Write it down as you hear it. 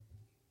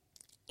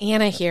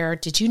Anna here.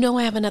 Did you know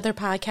I have another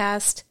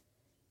podcast?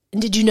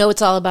 And did you know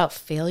it's all about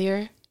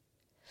failure?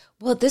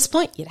 Well, at this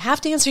point, you'd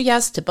have to answer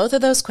yes to both of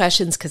those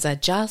questions because I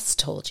just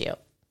told you.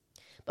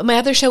 But my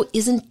other show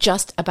isn't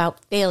just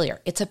about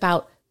failure. It's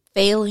about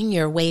failing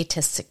your way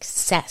to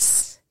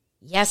success.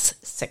 Yes,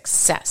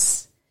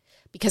 success.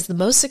 Because the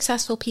most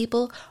successful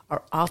people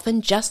are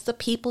often just the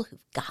people who've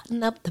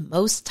gotten up the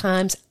most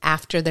times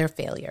after their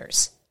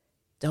failures.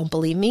 Don't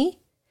believe me?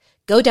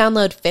 Go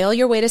download Fail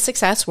Your Way to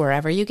Success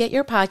wherever you get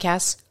your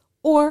podcasts,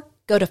 or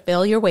go to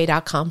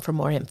failyourway.com for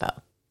more info.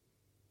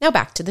 Now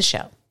back to the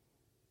show.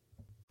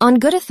 On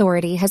Good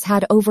Authority has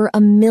had over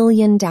 1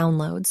 million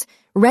downloads,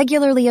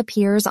 regularly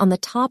appears on the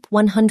top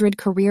 100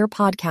 career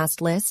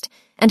podcast list,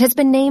 and has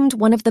been named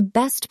one of the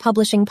best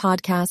publishing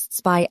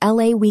podcasts by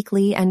LA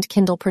Weekly and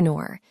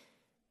Kindlepreneur.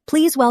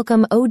 Please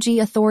welcome OG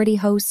Authority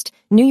host,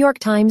 New York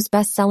Times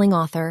bestselling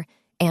author,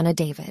 Anna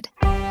David.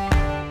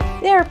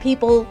 There are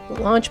people who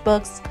launch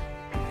books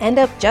end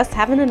up just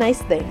having a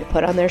nice thing to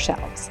put on their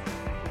shelves.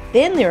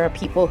 Then there are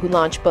people who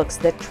launch books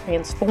that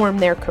transform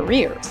their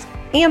careers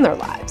and their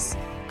lives.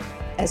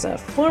 As a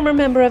former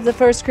member of the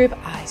first group,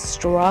 I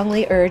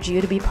strongly urge you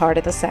to be part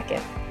of the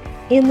second.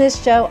 In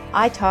this show,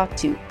 I talk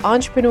to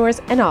entrepreneurs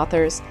and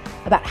authors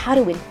about how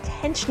to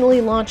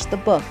intentionally launch the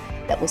book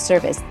that will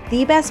serve as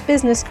the best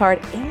business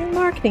card and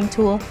marketing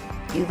tool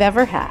you've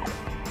ever had.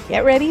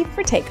 Get ready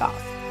for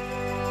takeoff.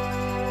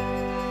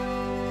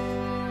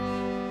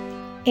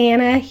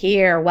 Anna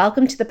here.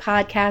 Welcome to the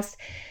podcast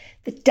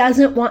that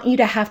doesn't want you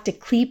to have to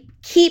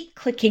keep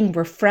clicking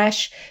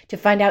refresh to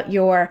find out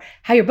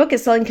how your book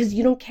is selling, because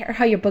you don't care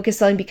how your book is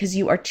selling because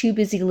you are too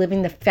busy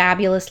living the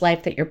fabulous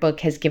life that your book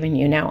has given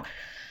you. Now,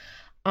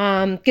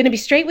 I'm going to be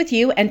straight with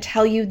you and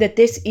tell you that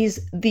this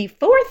is the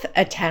 4th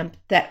attempt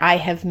that I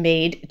have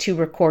made to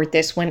record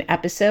this one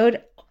episode.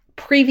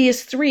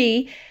 Previous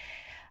 3,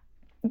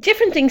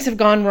 different things have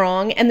gone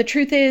wrong, and the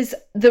truth is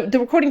the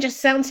recording just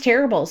sounds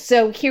terrible.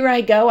 So here I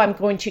go. I'm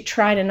going to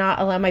try to not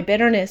allow my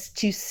bitterness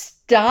to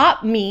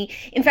stop me.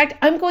 In fact,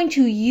 I'm going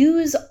to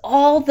use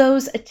all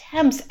those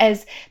attempts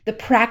as the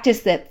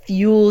practice that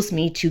fuels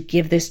me to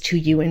give this to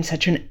you in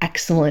such an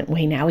excellent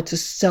way. Now, it's a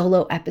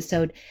solo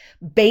episode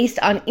based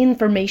on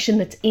information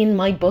that's in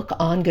my book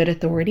On Good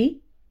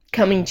Authority,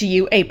 coming to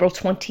you April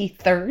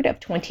 23rd of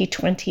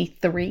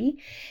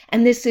 2023.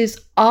 And this is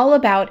all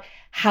about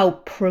how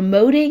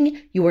promoting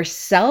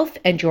yourself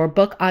and your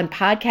book on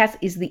podcast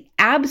is the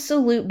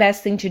absolute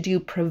best thing to do,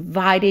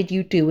 provided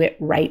you do it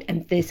right.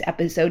 And this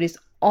episode is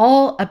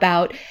all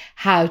about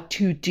how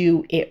to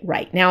do it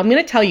right. Now, I'm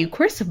going to tell you,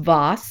 Chris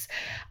Voss,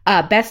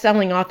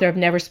 best-selling author of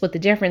Never Split the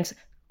Difference,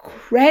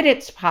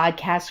 credits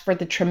podcast for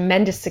the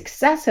tremendous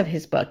success of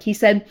his book. He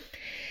said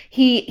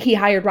he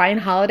hired Ryan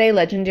Holiday,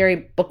 legendary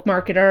book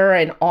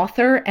marketer and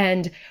author,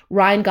 and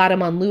Ryan got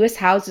him on Lewis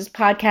Howes's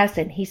podcast,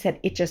 and he said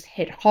it just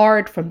hit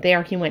hard. From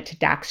there, he went to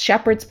Dax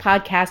Shepard's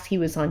podcast. He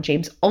was on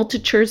James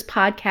Altucher's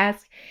podcast.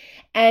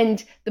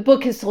 And the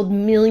book has sold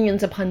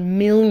millions upon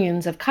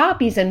millions of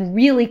copies and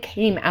really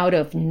came out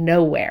of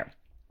nowhere.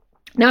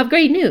 Now, I have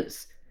great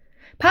news.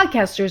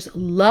 Podcasters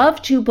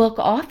love to book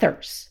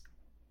authors.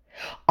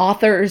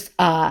 Authors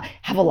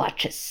have a lot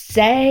to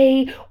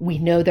say. We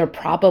know they're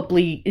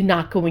probably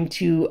not going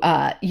to,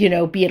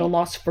 be at a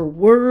loss for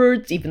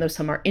words, even though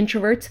some are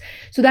introverts.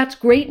 So that's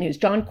great news.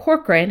 John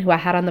Corcoran, who I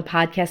had on the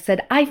podcast,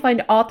 said, I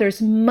find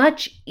authors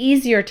much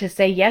easier to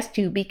say yes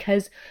to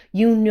because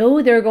you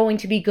know they're going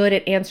to be good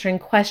at answering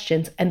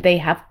questions and they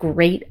have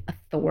great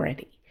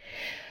authority.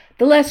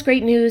 The less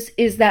great news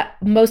is that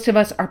most of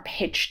us are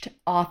pitched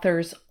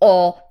authors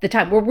all the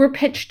time. We're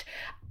pitched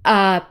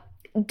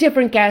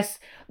different guests.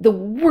 The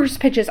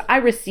worst pitches I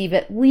receive,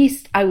 at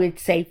least I would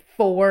say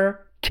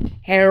 4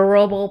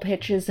 terrible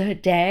pitches a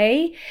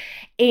day.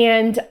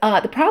 And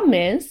the problem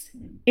is,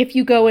 if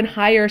you go and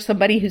hire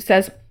somebody who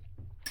says,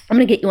 I'm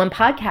going to get you on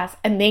podcast,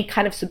 and they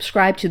kind of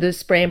subscribe to the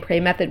spray and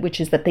pray method,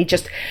 which is that they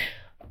just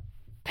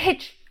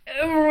pitch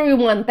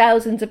everyone,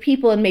 thousands of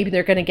people, and maybe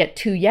they're going to get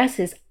 2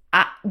 yeses.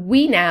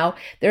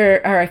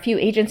 There are a few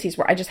agencies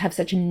where I just have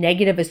such a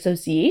negative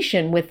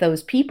association with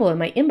those people in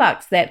my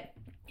inbox that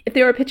if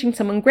they were pitching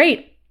someone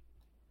great,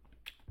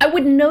 I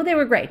wouldn't know they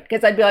were great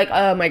because I'd be like,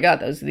 oh my God,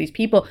 those are these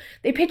people.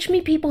 They pitch me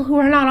people who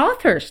are not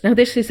authors. Now,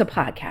 this is a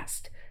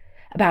podcast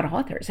about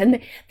authors and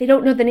they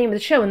don't know the name of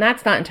the show. And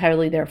that's not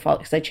entirely their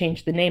fault because I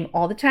change the name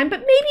all the time, but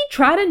maybe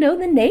try to know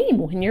the name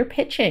when you're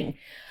pitching.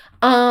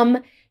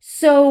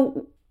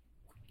 So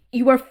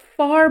you are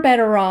far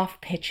better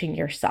off pitching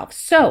yourself.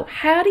 So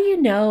how do you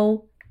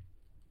know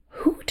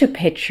who to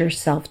pitch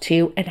yourself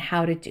to and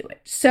how to do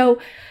it? So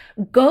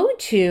go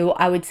to,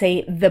 I would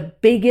say, the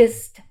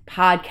biggest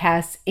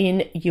podcasts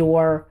in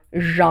your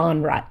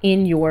genre,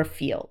 in your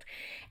field,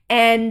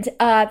 and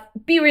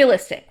be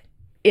realistic.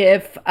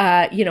 If,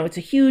 it's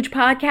a huge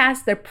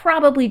podcast, they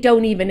probably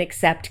don't even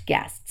accept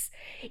guests.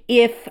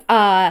 If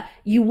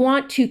you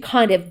want to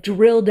kind of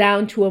drill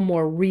down to a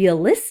more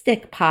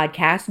realistic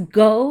podcast,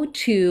 go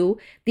to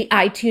the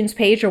iTunes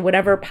page or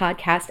whatever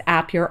podcast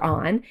app you're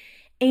on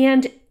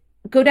and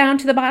go down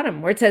to the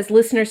bottom where it says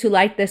listeners who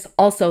liked this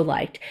also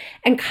liked,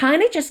 and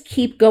kind of just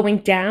keep going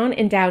down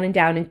and down and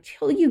down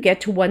until you get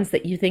to ones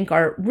that you think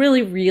are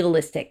really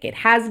realistic. It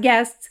has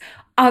guests.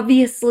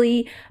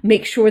 Obviously,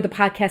 make sure the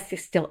podcast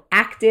is still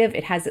active.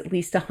 It has at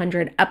least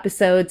 100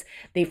 episodes.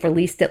 They've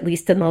released at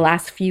least in the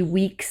last few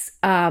weeks.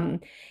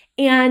 Write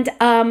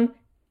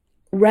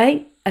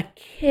a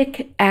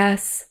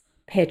kick-ass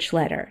pitch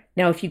letter.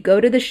 Now, if you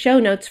go to the show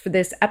notes for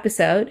this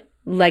episode,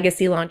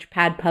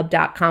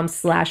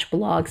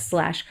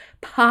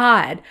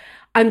 legacylaunchpadpub.com/blog/pod,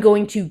 I'm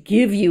going to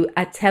give you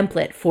a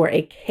template for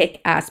a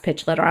kick-ass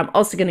pitch letter. I'm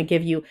also going to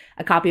give you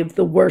a copy of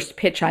the worst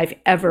pitch I've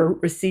ever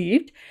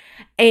received.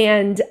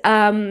 And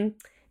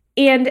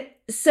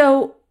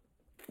so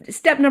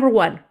step number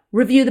 1,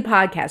 review the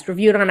podcast,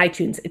 review it on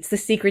iTunes. It's the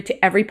secret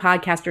to every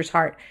podcaster's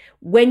heart.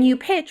 When you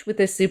pitch with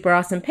this super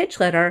awesome pitch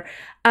letter,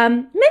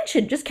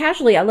 mention just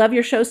casually, I love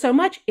your show so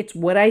much. It's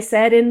what I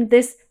said in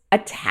this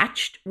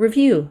attached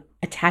review.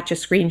 Attach a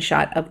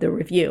screenshot of the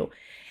review.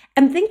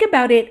 And think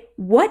about it.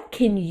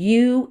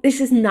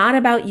 This is not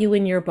about you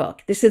and your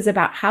book. This is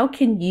about how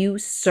can you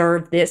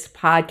serve this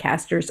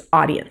podcaster's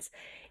audience.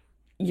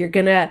 You're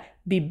going to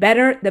be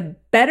better.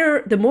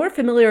 The more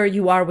familiar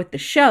you are with the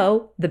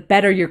show, the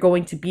better you're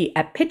going to be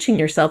at pitching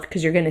yourself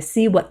because you're going to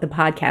see what the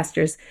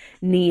podcaster's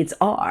needs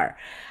are.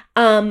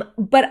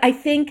 But I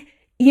think,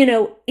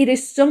 it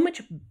is so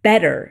much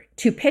better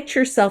to pitch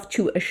yourself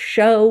to a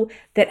show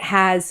that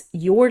has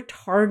your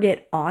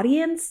target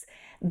audience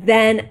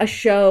than a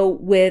show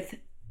with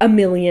 1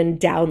 million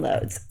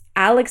downloads.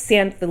 Alex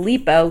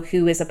Sanfilippo,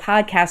 who is a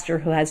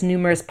podcaster who has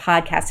numerous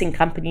podcasting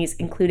companies,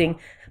 including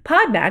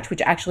Podmatch,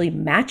 which actually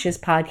matches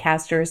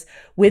podcasters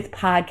with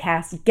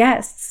podcast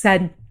guests,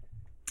 said,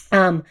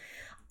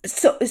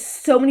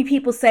 so many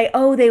people say,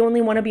 oh, they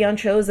only want to be on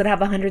shows that have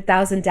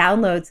 100,000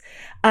 downloads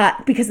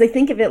because they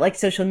think of it like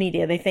social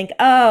media. They think,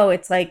 oh,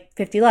 it's like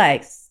 50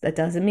 likes. That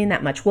doesn't mean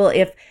that much. Well,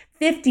 if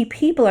 50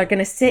 people are going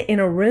to sit in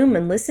a room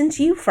and listen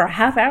to you for a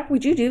half hour,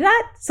 would you do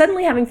that?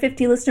 Suddenly having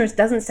 50 listeners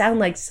doesn't sound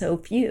like so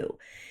few.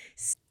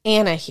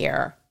 Anna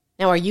here.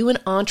 Now, are you an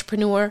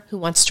entrepreneur who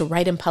wants to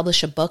write and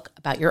publish a book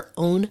about your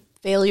own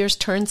failures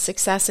turned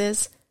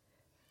successes?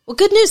 Well,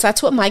 good news.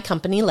 That's what my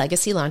company,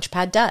 Legacy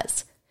Launchpad,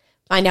 does.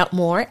 Find out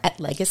more at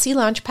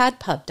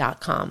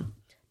legacylaunchpadpub.com.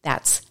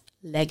 That's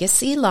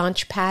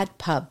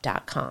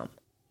legacylaunchpadpub.com.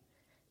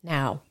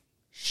 Now,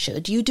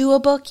 should you do a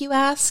book, you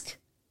ask?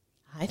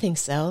 I think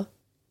so.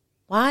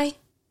 Why?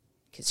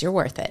 Because you're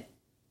worth it.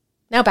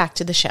 Now back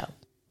to the show.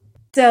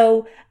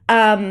 So,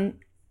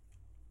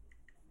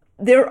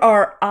 there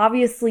are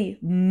obviously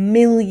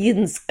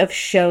millions of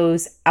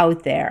shows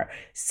out there.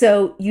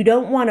 So you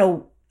don't want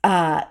to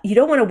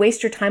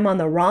waste your time on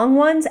the wrong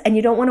ones, and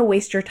you don't want to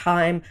waste your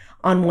time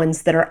on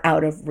ones that are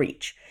out of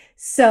reach.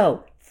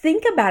 So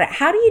think about it.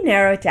 How do you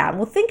narrow it down?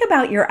 Well, think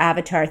about your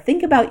avatar.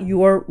 Think about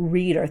your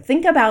reader.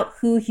 Think about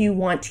who you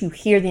want to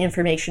hear the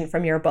information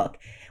from your book.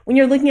 When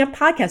you're looking at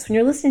podcasts, when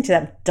you're listening to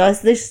them,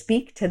 does this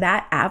speak to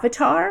that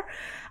avatar?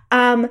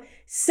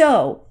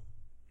 So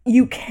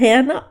you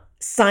can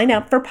sign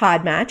up for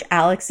Podmatch,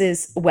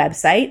 Alex's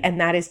website, and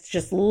that is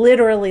just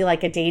literally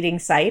like a dating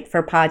site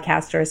for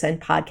podcasters and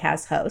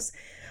podcast hosts.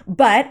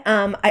 But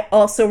I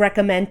also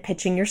recommend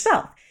pitching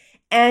yourself.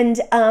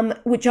 And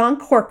what John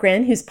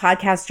Corcoran, who's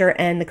podcaster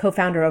and the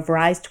co-founder of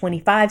Rise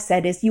 25,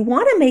 said is you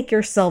want to make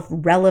yourself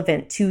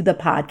relevant to the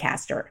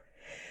podcaster.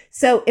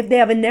 So if they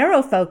have a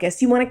narrow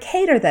focus, you want to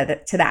cater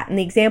to that. And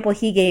the example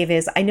he gave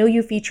is, I know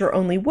you feature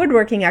only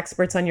woodworking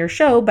experts on your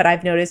show, but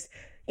I've noticed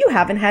you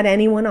haven't had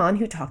anyone on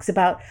who talks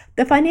about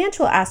the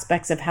financial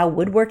aspects of how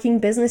woodworking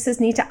businesses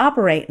need to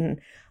operate.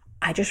 And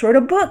I just wrote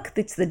a book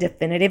that's the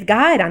definitive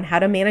guide on how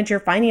to manage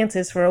your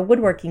finances for a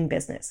woodworking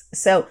business.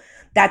 So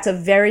that's a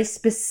very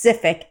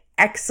specific,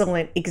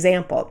 excellent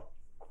example.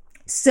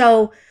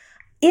 So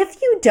if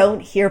you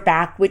don't hear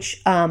back,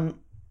 which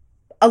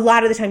a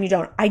lot of the time you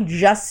don't, I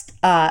just,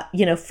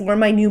 for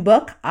my new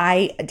book,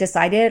 I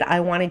decided I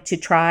wanted to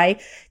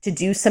try to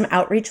do some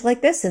outreach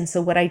like this. And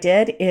so what I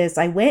did is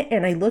I went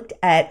and I looked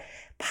at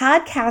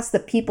podcasts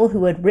that people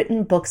who had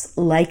written books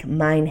like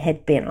mine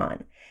had been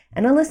on,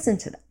 and I listened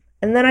to them.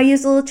 And then I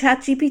used a little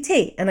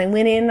ChatGPT, and I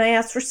went in and I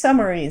asked for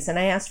summaries, and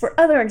I asked for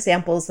other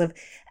examples of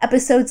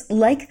episodes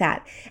like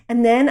that.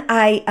 And then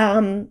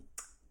I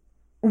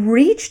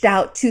reached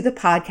out to the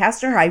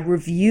podcaster. I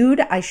reviewed,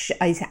 I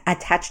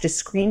attached a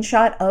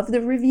screenshot of the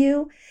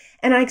review,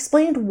 and I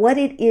explained what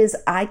it is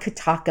I could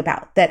talk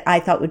about that I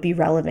thought would be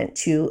relevant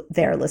to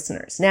their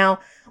listeners. Now,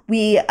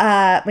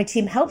 my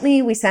team helped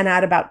me. We sent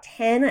out about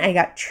 10. I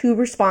got 2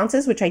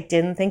 responses, which I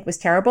didn't think was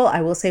terrible.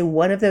 I will say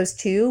one of those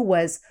 2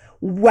 was,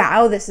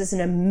 wow, this is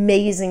an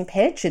amazing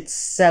pitch. It's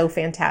so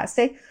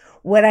fantastic.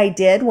 What I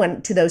did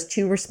went to those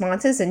 2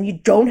 responses, and you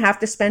don't have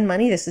to spend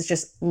money. This is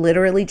just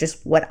literally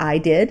just what I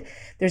did.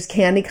 There's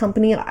Candy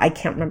Company. I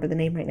can't remember the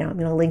name right now. I'm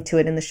going to link to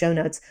it in the show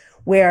notes,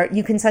 where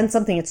you can send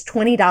something. It's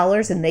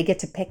 $20 and they get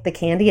to pick the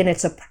candy. And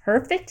it's a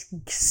perfect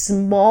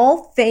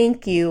small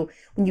thank you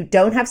when you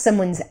don't have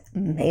someone's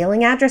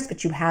mailing address,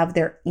 but you have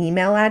their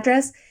email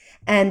address.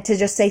 and to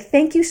just say,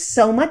 thank you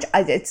so much.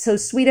 It's so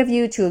sweet of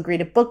you to agree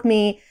to book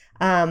me.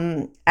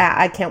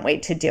 I can't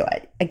wait to do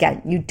it.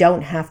 Again, you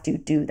don't have to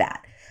do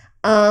that.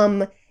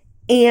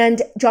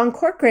 And John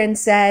Corcoran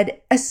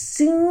said,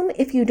 assume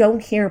if you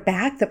don't hear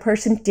back, the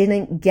person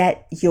didn't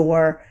get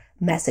your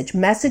message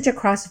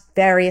across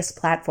various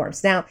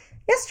platforms. Now,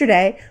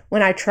 yesterday,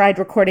 when I tried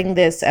recording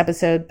this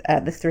episode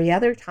the 3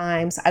 other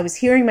times, I was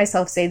hearing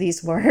myself say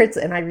these words,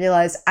 and I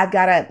realized I've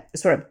got to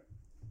sort of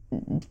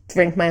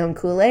drink my own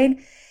Kool-Aid.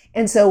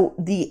 And so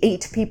the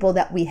 8 people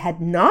that we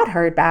had not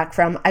heard back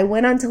from, I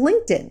went onto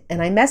LinkedIn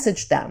and I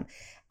messaged them.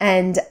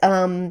 And,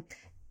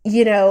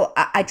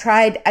 I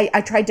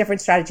tried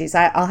different strategies.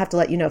 I'll have to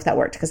let you know if that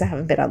worked, because I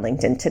haven't been on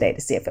LinkedIn today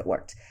to see if it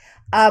worked.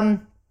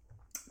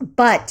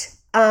 But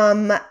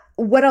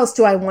what else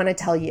do I want to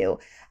tell you?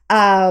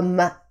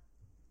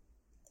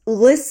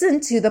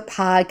 Listen to the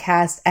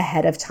podcast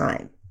ahead of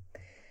time.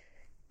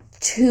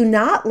 To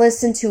not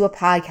listen to a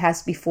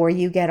podcast before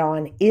you get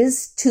on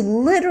is to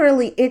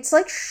literally, it's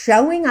like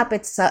showing up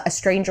at a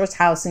stranger's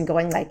house and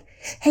going like,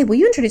 hey, will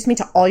you introduce me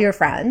to all your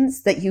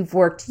friends that you've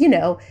worked,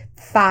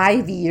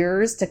 5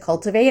 years to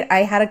cultivate? I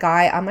had a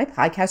guy on my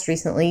podcast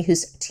recently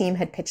whose team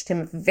had pitched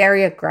him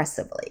very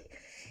aggressively.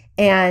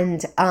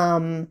 And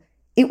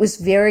it was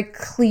very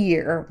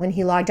clear when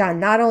he logged on,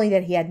 not only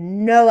that he had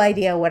no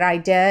idea what I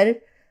did,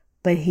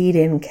 but he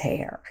didn't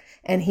care.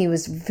 And he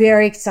was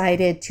very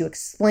excited to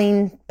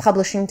explain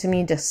publishing to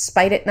me,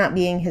 despite it not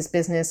being his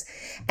business.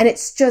 And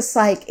it's just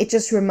like, it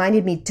just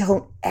reminded me,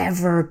 don't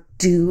ever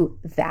do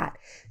that.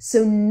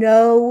 So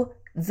know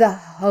the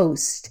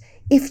host.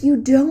 If you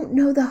don't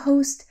know the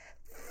host,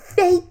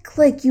 fake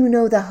like you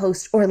know the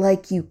host or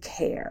like you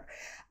care.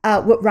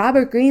 What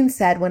Robert Greene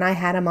said when I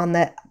had him on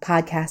the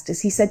podcast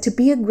is he said, to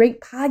be a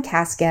great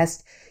podcast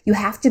guest, you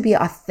have to be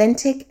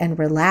authentic and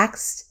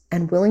relaxed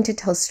and willing to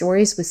tell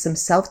stories with some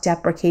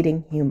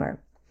self-deprecating humor.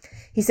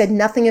 He said,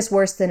 nothing is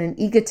worse than an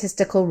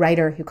egotistical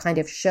writer who kind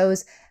of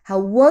shows how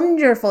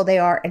wonderful they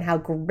are and how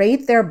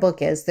great their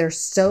book is. They're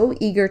so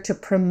eager to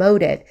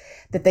promote it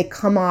that they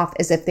come off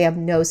as if they have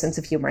no sense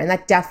of humor. And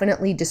that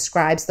definitely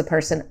describes the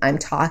person I'm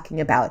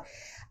talking about.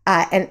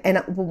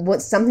 And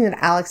what's something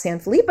that Alex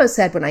Sanfilippo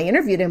said when I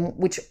interviewed him,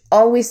 which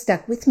always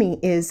stuck with me,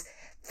 is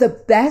the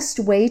best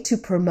way to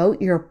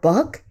promote your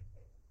book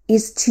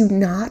is to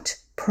not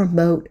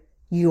promote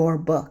your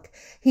book.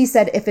 He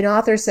said, if an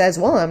author says,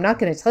 well, I'm not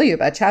going to tell you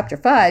about chapter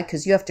 5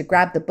 because you have to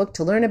grab the book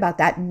to learn about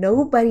that,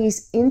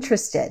 nobody's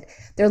interested.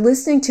 They're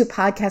listening to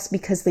podcasts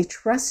because they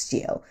trust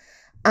you.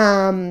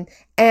 Oftentimes,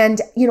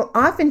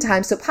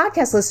 so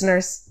podcast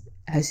listeners,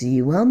 as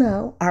you well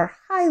know, are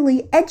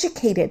highly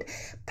educated,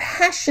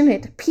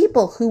 passionate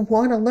people who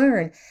want to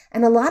learn.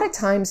 And a lot of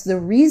times the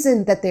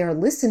reason that they are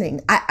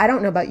listening, I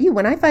don't know about you,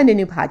 when I find a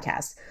new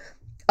podcast,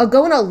 I'll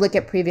go and I'll look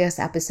at previous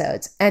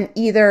episodes, and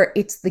either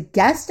it's the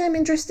guest I'm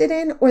interested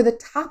in or the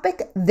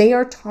topic they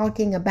are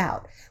talking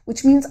about,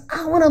 which means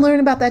I want to learn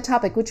about that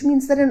topic, which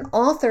means that an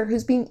author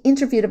who's being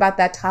interviewed about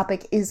that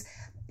topic is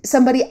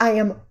somebody I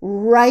am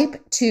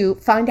ripe to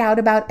find out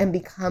about and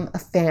become a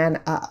fan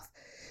of.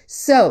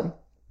 So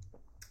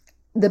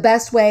the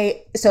best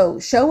way, so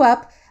show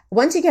up.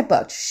 Once you get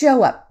booked,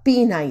 show up,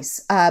 be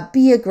nice,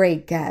 be a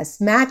great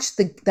guest, match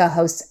the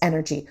host's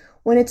energy.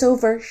 When it's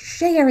over,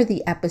 share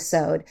the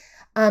episode.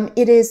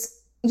 It is,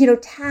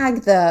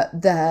 tag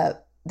the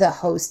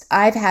host.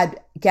 I've had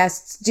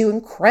guests do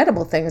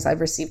incredible things.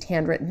 I've received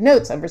handwritten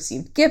notes. I've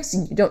received gifts,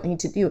 and you don't need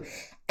to do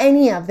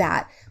any of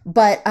that.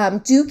 But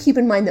do keep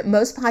in mind that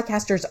most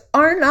podcasters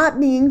are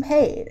not being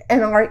paid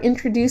and are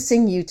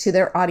introducing you to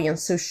their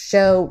audience. So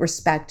show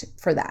respect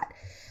for that.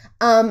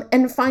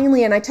 And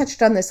finally, and I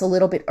touched on this a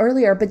little bit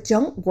earlier, but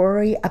don't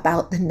worry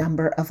about the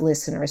number of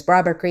listeners.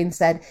 Robert Greene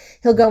said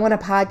he'll go on a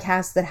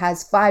podcast that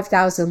has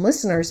 5,000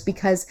 listeners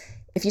because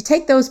if you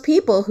take those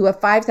people who have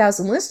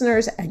 5,000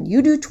 listeners and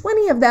you do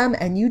 20 of them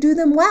and you do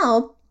them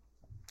well,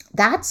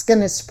 that's going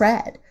to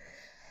spread.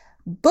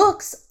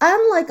 Books,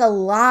 unlike a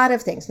lot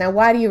of things. Now,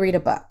 why do you read a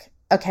book?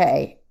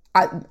 Okay,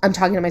 I'm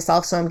talking to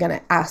myself, so I'm going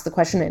to ask the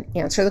question and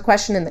answer the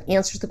question. And the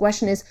answer to the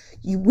question is,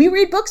 we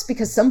read books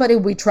because somebody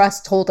we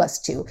trust told us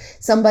to.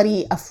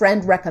 A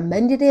friend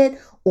recommended it,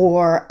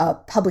 or a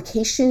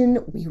publication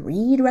we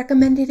read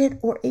recommended it,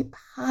 or a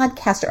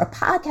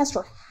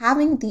podcaster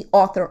having the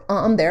author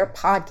on their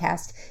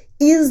podcast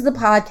is the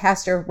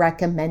podcaster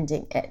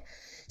recommending it.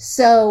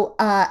 So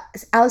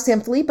Alex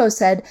Sanfilippo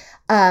said,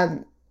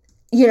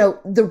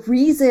 the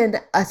reason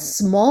a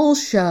small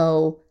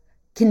show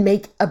can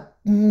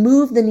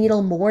move the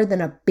needle more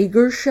than a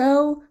bigger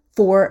show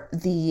for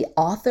the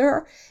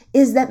author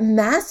is that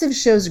massive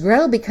shows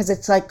grow because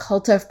it's like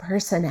cult of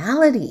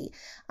personality.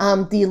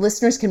 The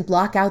listeners can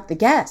block out the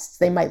guests.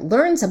 They might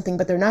learn something,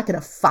 but they're not going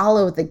to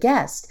follow the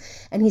guest.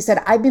 And he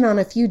said, I've been on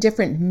a few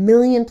different 1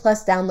 million+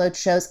 download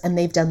shows, and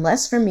they've done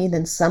less for me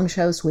than some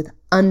shows with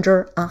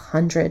under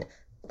 100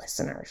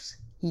 listeners.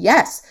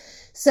 Yes.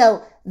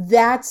 So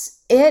that's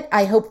it.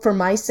 I hope for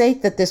my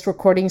sake that this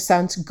recording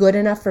sounds good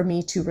enough for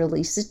me to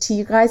release it to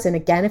you guys. And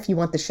again, if you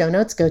want the show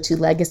notes, go to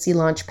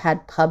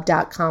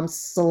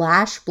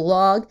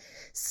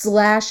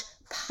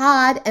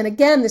legacylaunchpadpub.com/blog/pod. And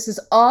again, this is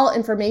all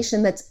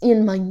information that's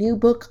in my new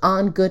book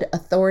on good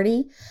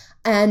authority.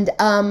 And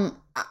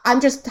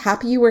I'm just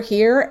happy you were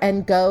here,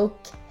 and go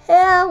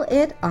kill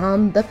it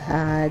on the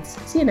pods.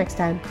 See you next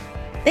time.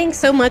 Thanks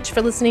so much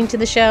for listening to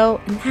the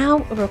show. And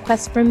now a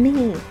request from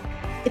me.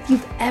 If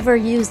you've ever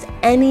used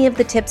any of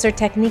the tips or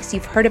techniques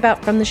you've heard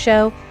about from the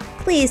show,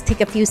 please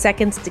take a few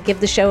seconds to give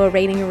the show a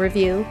rating or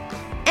review,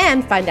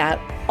 and find out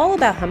all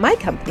about how my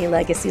company,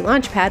 Legacy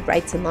Launchpad,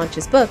 writes and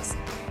launches books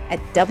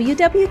at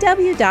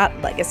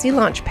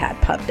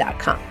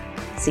www.legacylaunchpadpub.com.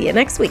 See you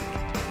next week.